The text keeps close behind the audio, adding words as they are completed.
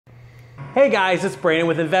Hey guys, it's Brandon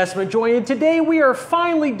with Investment Joy, and today we are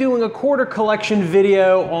finally doing a quarter collection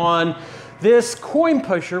video on this coin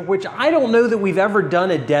pusher, which I don't know that we've ever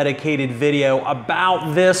done a dedicated video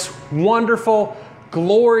about this wonderful,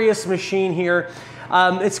 glorious machine here.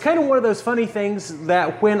 It's kind of one of those funny things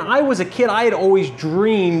that when I was a kid, I had always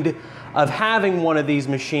dreamed of having one of these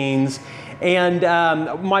machines, and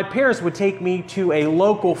my parents would take me to a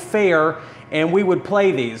local fair and we would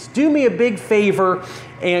play these. Do me a big favor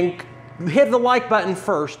and hit the like button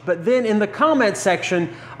first, but then in the comment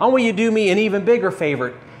section, I want you to do me an even bigger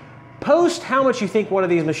favor. Post how much you think one of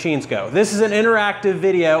these machines go. This is an interactive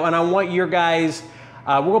video and I want your guys,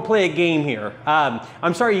 we're gonna play a game here.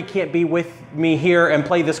 I'm sorry you can't be with me here and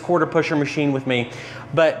play this quarter pusher machine with me,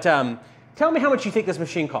 but tell me how much you think this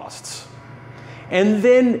machine costs. And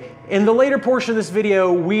then in the later portion of this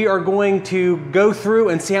video, we are going to go through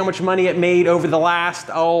and see how much money it made over the last,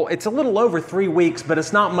 it's a little over 3 weeks, but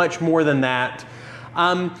it's not much more than that.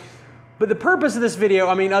 But the purpose of this video,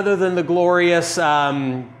 I mean, other than the glorious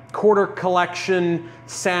quarter collection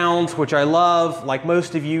sounds, which I love, like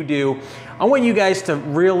most of you do, I want you guys to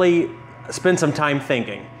really spend some time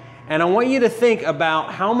thinking. And I want you to think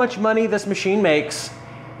about how much money this machine makes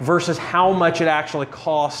versus how much it actually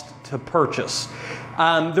cost to purchase.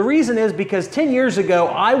 The reason is because 10 years ago,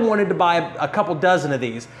 I wanted to buy a couple dozen of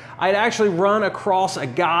these. I'd actually run across a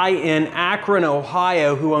guy in Akron,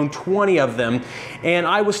 Ohio, who owned 20 of them, and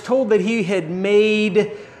I was told that he had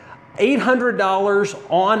made $800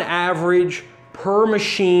 on average per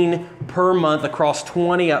machine per month across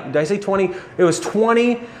 20, did I say 20? It was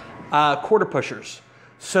 20 quarter pushers.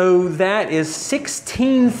 So that is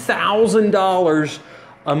 $16,000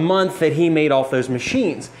 a month that he made off those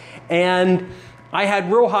machines. And I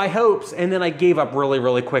had real high hopes, and then I gave up really,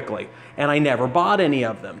 really quickly. And I never bought any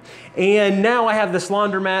of them. And now I have this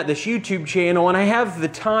laundromat, this YouTube channel, and I have the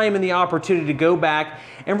time and the opportunity to go back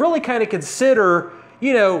and really kind of consider,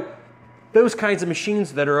 you know, those kinds of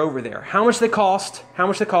machines that are over there. How much they cost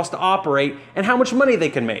to operate, and how much money they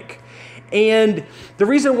can make. And the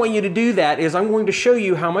reason I want you to do that is I'm going to show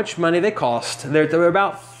you how much money they cost. They're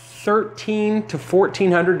about $1,300 to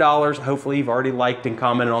 $1,400. Hopefully you've already liked and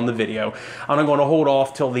commented on the video. I'm going to hold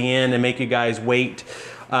off till the end and make you guys wait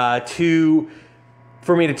for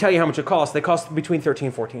me to tell you how much it costs. They cost between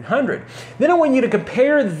 $1,300 and $1,400. Then I want you to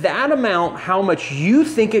compare that amount, how much you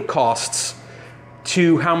think it costs,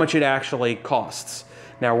 to how much it actually costs.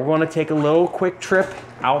 Now we're going to take a little quick trip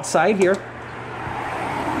outside here,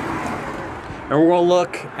 and we're going to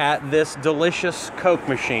look at this delicious Coke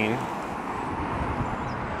machine.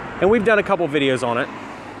 And we've done a couple videos on it.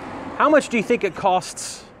 How much do you think it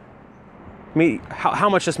costs me? How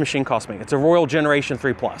much this machine cost me? It's a Royal Generation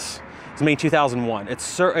 3 Plus. It's made in 2001. It's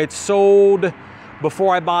sold,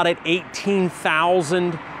 before I bought it,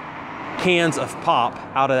 18,000 cans of pop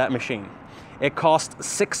out of that machine. It cost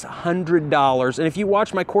 $600. And if you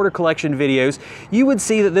watch my quarter collection videos, you would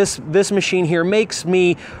see that this machine here makes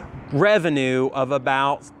me revenue of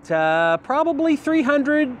about probably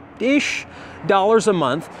 $300-ish a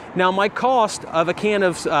month. Now my cost of a can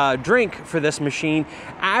of drink for this machine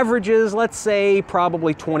averages, let's say,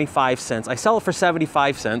 probably 25 cents. I sell it for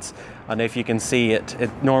 75 cents. I don't know if you can see it.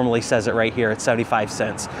 It normally says it right here. It's 75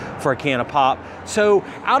 cents for a can of pop. So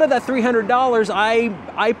out of that $300,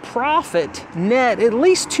 I profit net at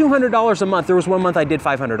least $200 a month. There was one month I did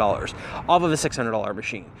 $500 off of a $600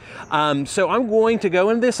 machine. So I'm going to go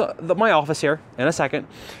into my office here in a second,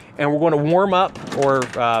 and we're going to warm up or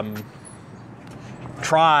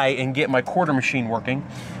try and get my quarter machine working.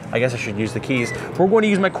 I guess I should use the keys. We're going to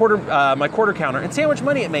use my quarter counter and see how much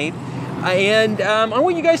money it made. And I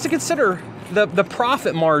want you guys to consider the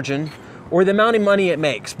profit margin or the amount of money it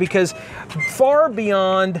makes, because far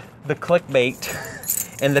beyond the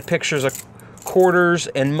clickbait and the pictures of quarters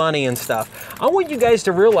and money and stuff, I want you guys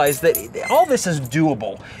to realize that all this is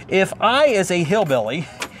doable. If I, as a hillbilly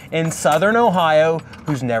in Southern Ohio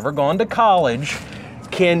who's never gone to college,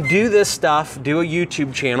 can do this stuff, do a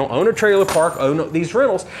YouTube channel, own a trailer park, own these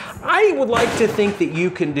rentals, I would like to think that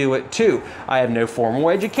you can do it too. I have no formal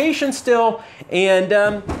education still, and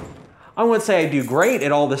I wouldn't say I do great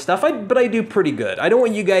at all this stuff, but I do pretty good. I don't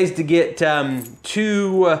want you guys to get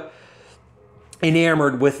too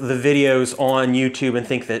enamored with the videos on YouTube and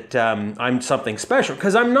think that I'm something special,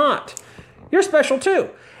 because I'm not. You're special too.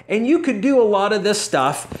 And you could do a lot of this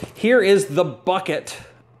stuff. Here is the bucket.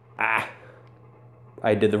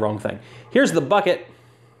 I did the wrong thing. Here's the bucket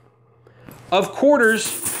of quarters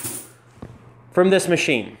from this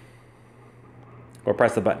machine. Or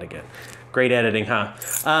press the button again. Great editing, huh?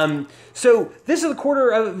 So this is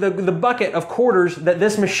the bucket of quarters that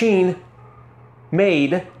this machine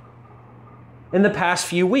made in the past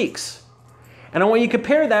few weeks. And I want you to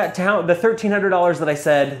compare that to how the $1,300 that I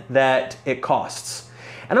said that it costs.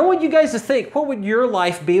 And I want you guys to think, what would your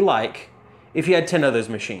life be like if you had 10 of those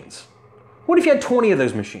machines? What if you had 20 of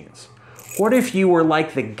those machines? What if you were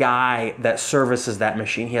like the guy that services that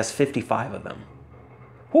machine? He has 55 of them.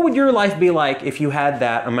 What would your life be like if you had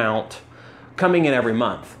that amount coming in every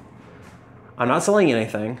month? I'm not selling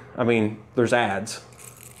anything. I mean, there's ads,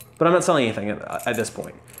 but I'm not selling anything at this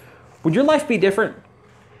point. Would your life be different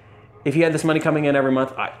if you had this money coming in every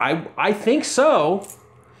month? I think so.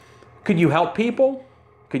 Could you help people?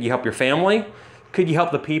 Could you help your family? Could you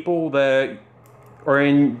help the people that are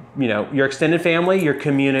in, your extended family, your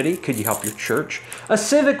community? Could you help your church? A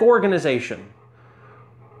civic organization.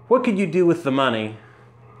 What could you do with the money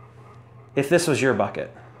if this was your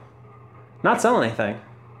bucket? Not selling anything.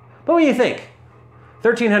 But what do you think?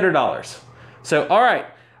 $1,300. So, all right,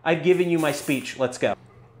 I've given you my speech. Let's go.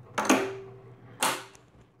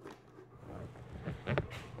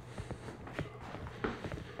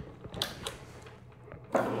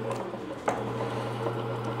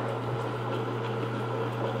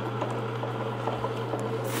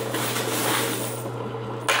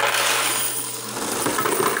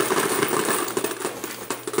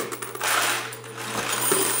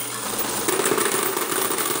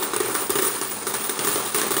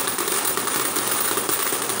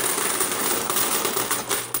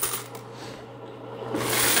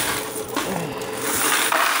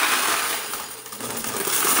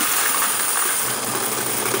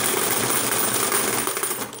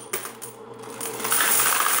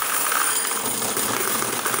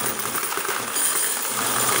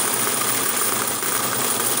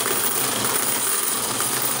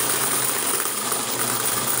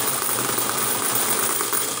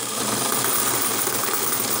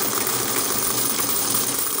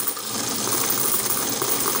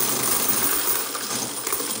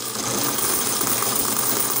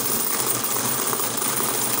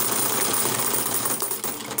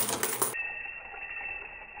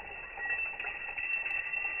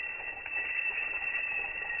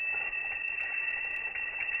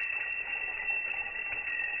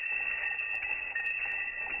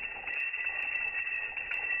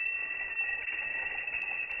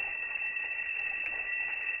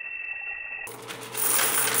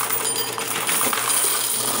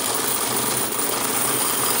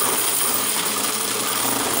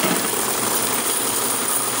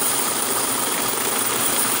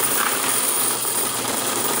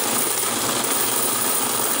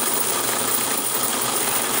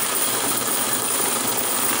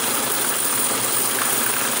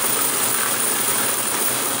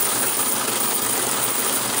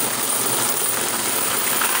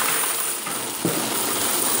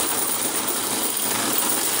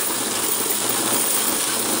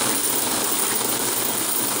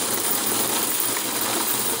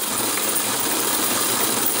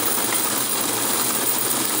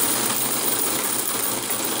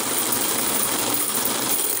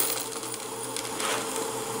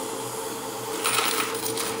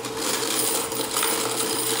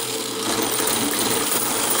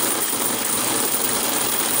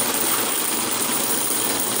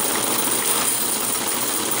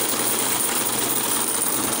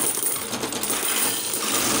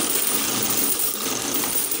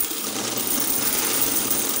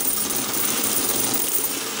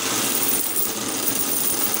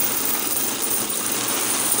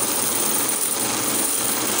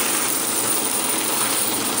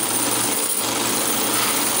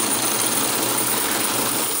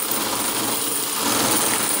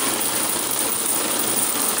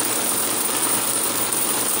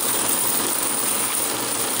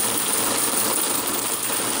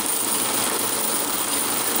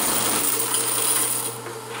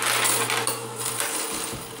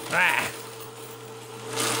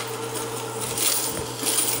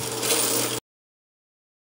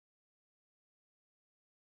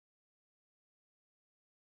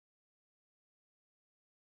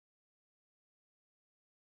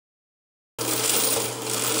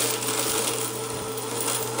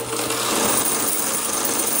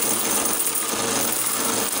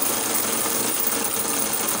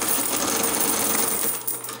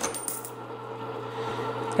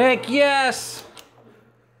 Heck yes!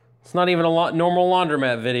 It's not even a normal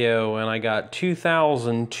laundromat video, and I got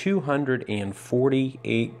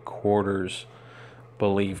 2,248 quarters.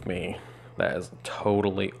 Believe me, that is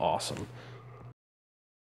totally awesome.